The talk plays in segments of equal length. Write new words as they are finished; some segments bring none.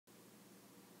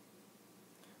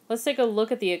Let's take a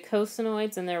look at the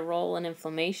eicosanoids and their role in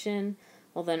inflammation.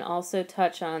 We'll then also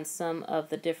touch on some of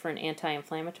the different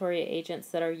anti-inflammatory agents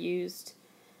that are used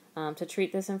to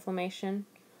treat this inflammation.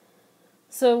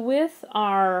 So with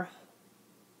our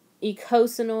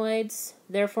eicosanoids,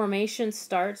 their formation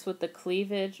starts with the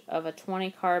cleavage of a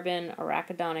 20-carbon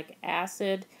arachidonic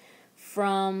acid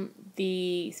from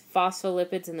the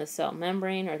phospholipids in the cell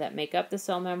membrane, or that make up the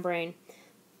cell membrane.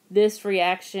 This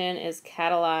reaction is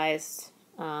catalyzed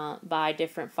by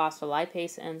different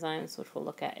phospholipase enzymes, which we'll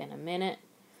look at in a minute.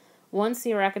 Once the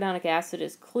arachidonic acid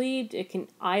is cleaved, it can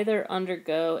either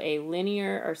undergo a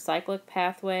linear or cyclic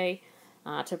pathway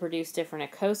to produce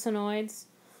different eicosanoids.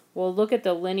 We'll look at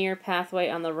the linear pathway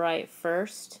on the right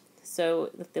first. So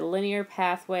with the linear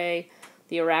pathway,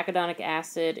 the arachidonic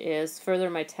acid is further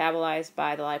metabolized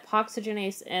by the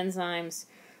lipoxygenase enzymes,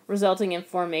 resulting in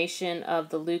formation of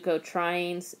the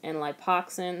leukotrienes and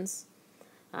lipoxins.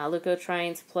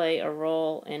 Leukotrienes play a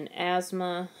role in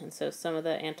asthma, and so some of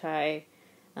the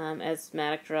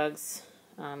anti-asthmatic drugs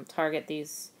target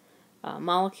these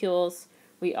molecules.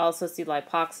 We also see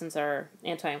lipoxins are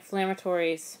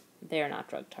anti-inflammatories. They are not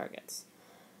drug targets.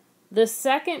 The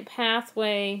second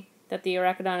pathway that the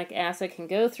arachidonic acid can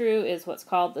go through is what's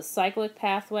called the cyclic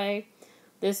pathway.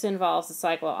 This involves the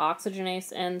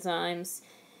cyclooxygenase enzymes,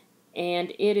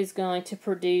 and it is going to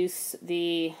produce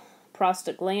the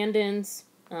prostaglandins,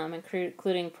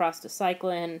 including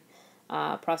prostacyclin,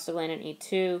 prostaglandin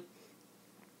E2,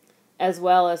 as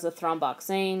well as the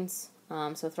thromboxanes.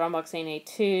 So thromboxane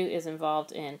A2 is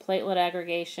involved in platelet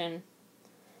aggregation.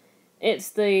 It's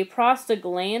the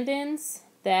prostaglandins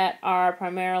that are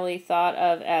primarily thought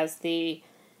of as the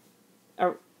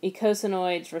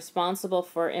eicosanoids responsible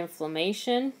for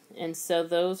inflammation, and so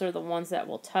those are the ones that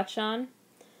we'll touch on.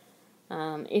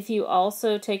 If you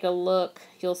also take a look,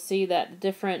 you'll see that the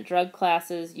different drug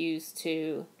classes used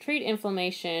to treat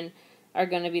inflammation are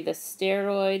going to be the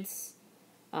steroids,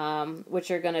 which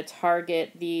are going to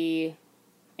target the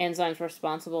enzymes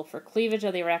responsible for cleavage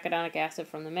of the arachidonic acid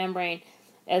from the membrane,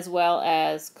 as well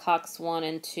as COX-1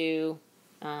 and 2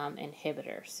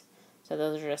 inhibitors. So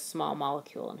those are just small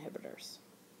molecule inhibitors.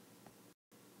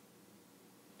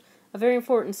 A very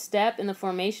important step in the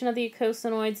formation of the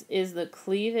eicosanoids is the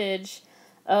cleavage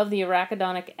of the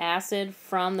arachidonic acid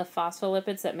from the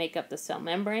phospholipids that make up the cell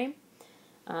membrane.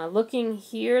 Looking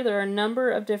here, there are a number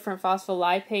of different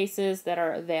phospholipases that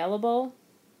are available.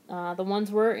 The ones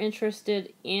we're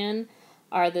interested in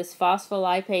are this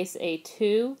phospholipase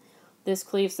A2. This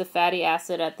cleaves the fatty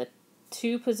acid at the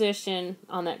 2 position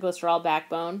on that glycerol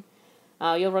backbone.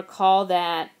 You'll recall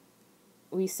that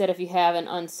we said if you have an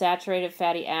unsaturated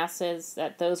fatty acids,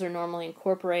 that those are normally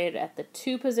incorporated at the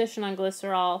 2 position on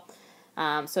glycerol.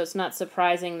 So it's not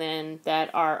surprising then that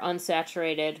our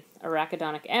unsaturated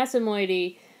arachidonic acid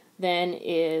moiety then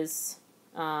is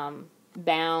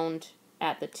bound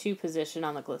at the 2 position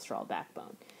on the glycerol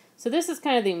backbone. So this is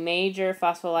kind of the major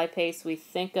phospholipase we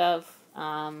think of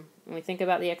when we think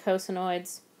about the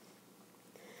eicosanoids.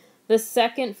 The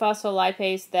second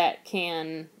phospholipase that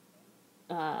can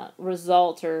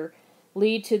result or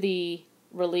lead to the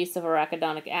release of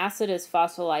arachidonic acid is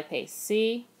phospholipase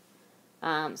C.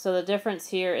 So the difference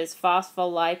here is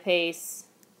phospholipase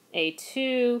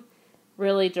A2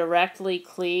 really directly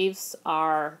cleaves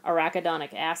our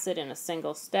arachidonic acid in a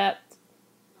single step,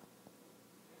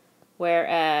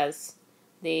 whereas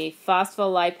the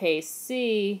phospholipase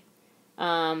C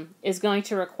is going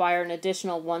to require an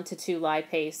additional 1 to 2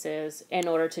 lipases in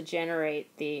order to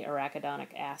generate the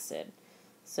arachidonic acid.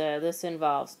 So this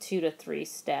involves 2 to 3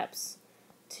 steps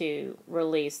to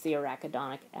release the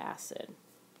arachidonic acid.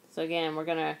 So again, we're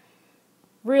going to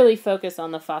really focus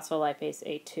on the phospholipase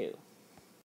A2.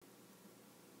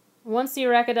 Once the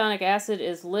arachidonic acid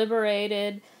is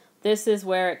liberated, this is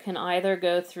where it can either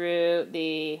go through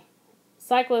the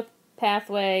cyclic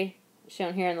pathway,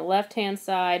 shown here on the left-hand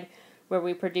side, where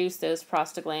we produce those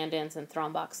prostaglandins and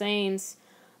thromboxanes,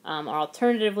 or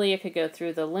alternatively, it could go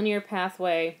through the linear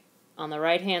pathway on the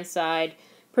right-hand side,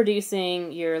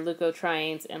 producing your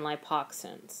leukotrienes and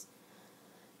lipoxins.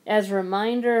 As a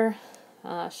reminder,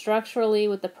 structurally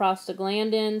with the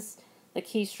prostaglandins, the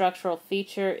key structural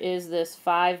feature is this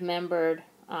 5-membered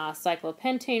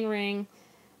cyclopentane ring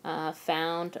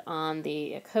found on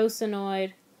the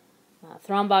eicosanoid.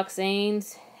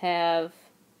 Thromboxanes have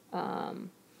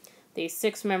the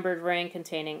 6-membered ring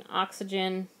containing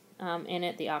oxygen in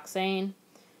it, the oxane.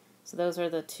 So those are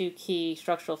the 2 key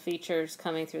structural features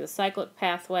coming through the cyclic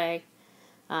pathway.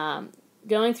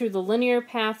 Going through the linear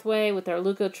pathway with our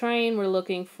leukotriene, we're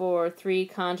looking for 3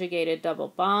 conjugated double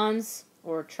bonds,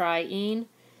 or triene.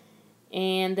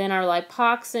 And then our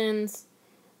lipoxins,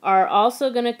 are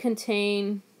also going to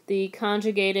contain the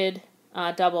conjugated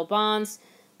double bonds,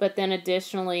 but then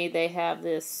additionally they have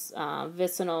this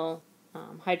vicinal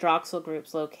hydroxyl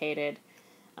groups located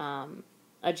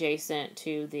adjacent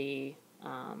to the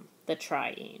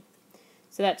triene.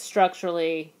 So that's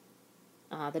structurally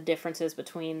the differences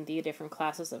between the different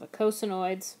classes of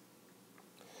eicosanoids.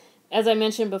 As I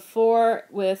mentioned before,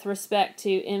 with respect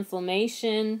to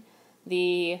inflammation,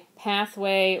 the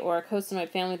pathway or eicosanoid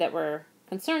family that we're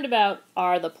concerned about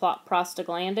are the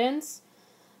prostaglandins.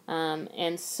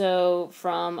 And so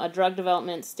from a drug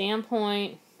development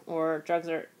standpoint, or drugs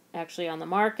are actually on the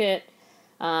market,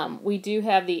 we do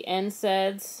have the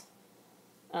NSAIDs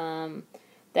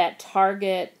that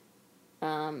target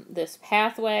this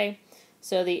pathway.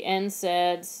 So the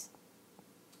NSAIDs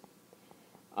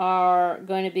are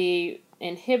going to be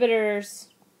inhibitors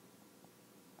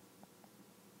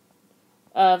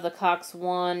of the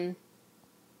COX-1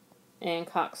 and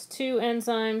COX-2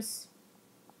 enzymes.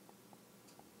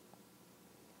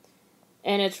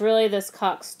 And it's really this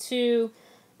COX-2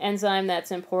 enzyme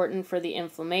that's important for the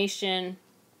inflammation.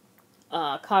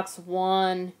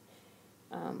 COX-1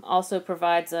 also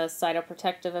provides a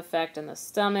cytoprotective effect in the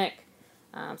stomach.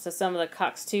 So some of the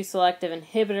COX-2 selective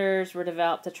inhibitors were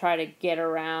developed to try to get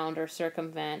around or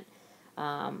circumvent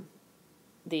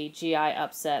the GI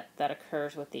upset that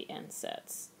occurs with the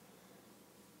NSAIDs.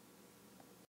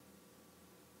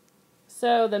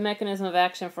 So the mechanism of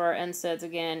action for our NSAIDs,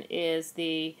 again, is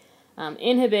the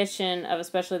inhibition of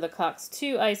especially the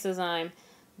COX-2 isozyme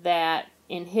that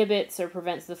inhibits or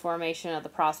prevents the formation of the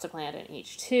prostaglandin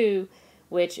H2,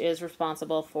 which is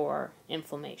responsible for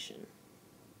inflammation.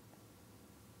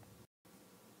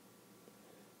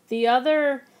 The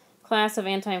other class of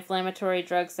anti-inflammatory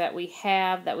drugs that we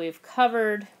have, that we've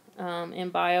covered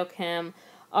in biochem,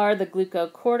 are the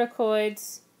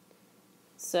glucocorticoids.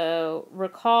 So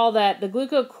recall that the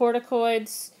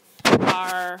glucocorticoids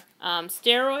are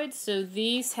steroids, so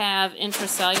these have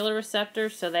intracellular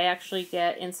receptors, so they actually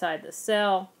get inside the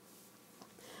cell,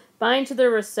 bind to the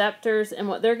receptors, and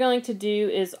what they're going to do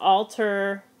is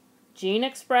alter gene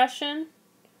expression.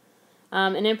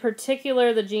 And in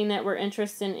particular, the gene that we're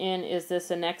interested in is this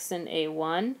annexin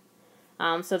A1.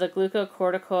 So the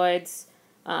glucocorticoids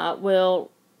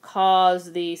will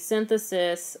cause the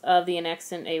synthesis of the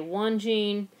annexin A1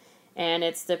 gene, and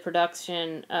it's the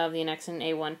production of the annexin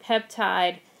A1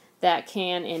 peptide that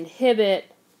can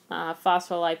inhibit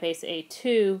phospholipase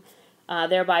A2,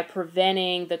 thereby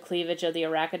preventing the cleavage of the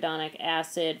arachidonic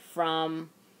acid from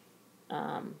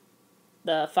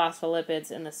the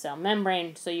phospholipids in the cell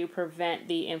membrane, so you prevent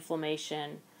the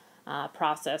inflammation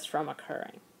process from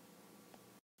occurring.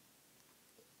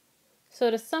 So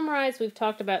to summarize, we've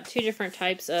talked about two different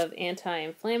types of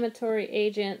anti-inflammatory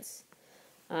agents.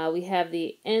 We have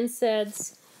the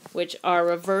NSAIDs, which are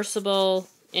reversible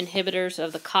inhibitors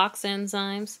of the COX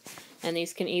enzymes, and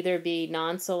these can either be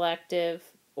non-selective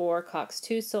or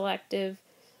COX-2 selective.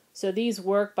 So these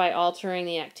work by altering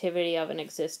the activity of an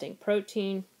existing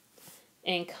protein.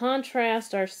 In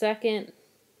contrast, our second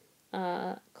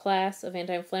class of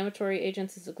anti-inflammatory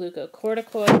agents is the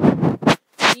glucocorticoid.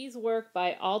 These work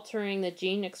by altering the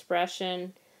gene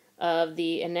expression of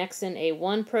the annexin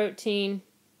A1 protein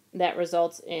that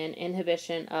results in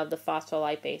inhibition of the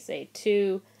phospholipase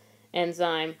A2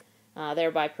 enzyme,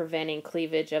 thereby preventing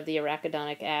cleavage of the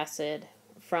arachidonic acid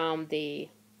from the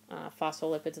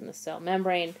phospholipids in the cell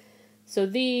membrane. So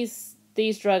these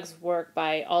drugs work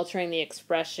by altering the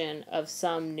expression of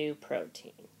some new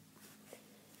protein.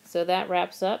 So that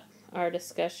wraps up our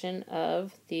discussion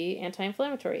of the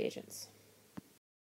anti-inflammatory agents.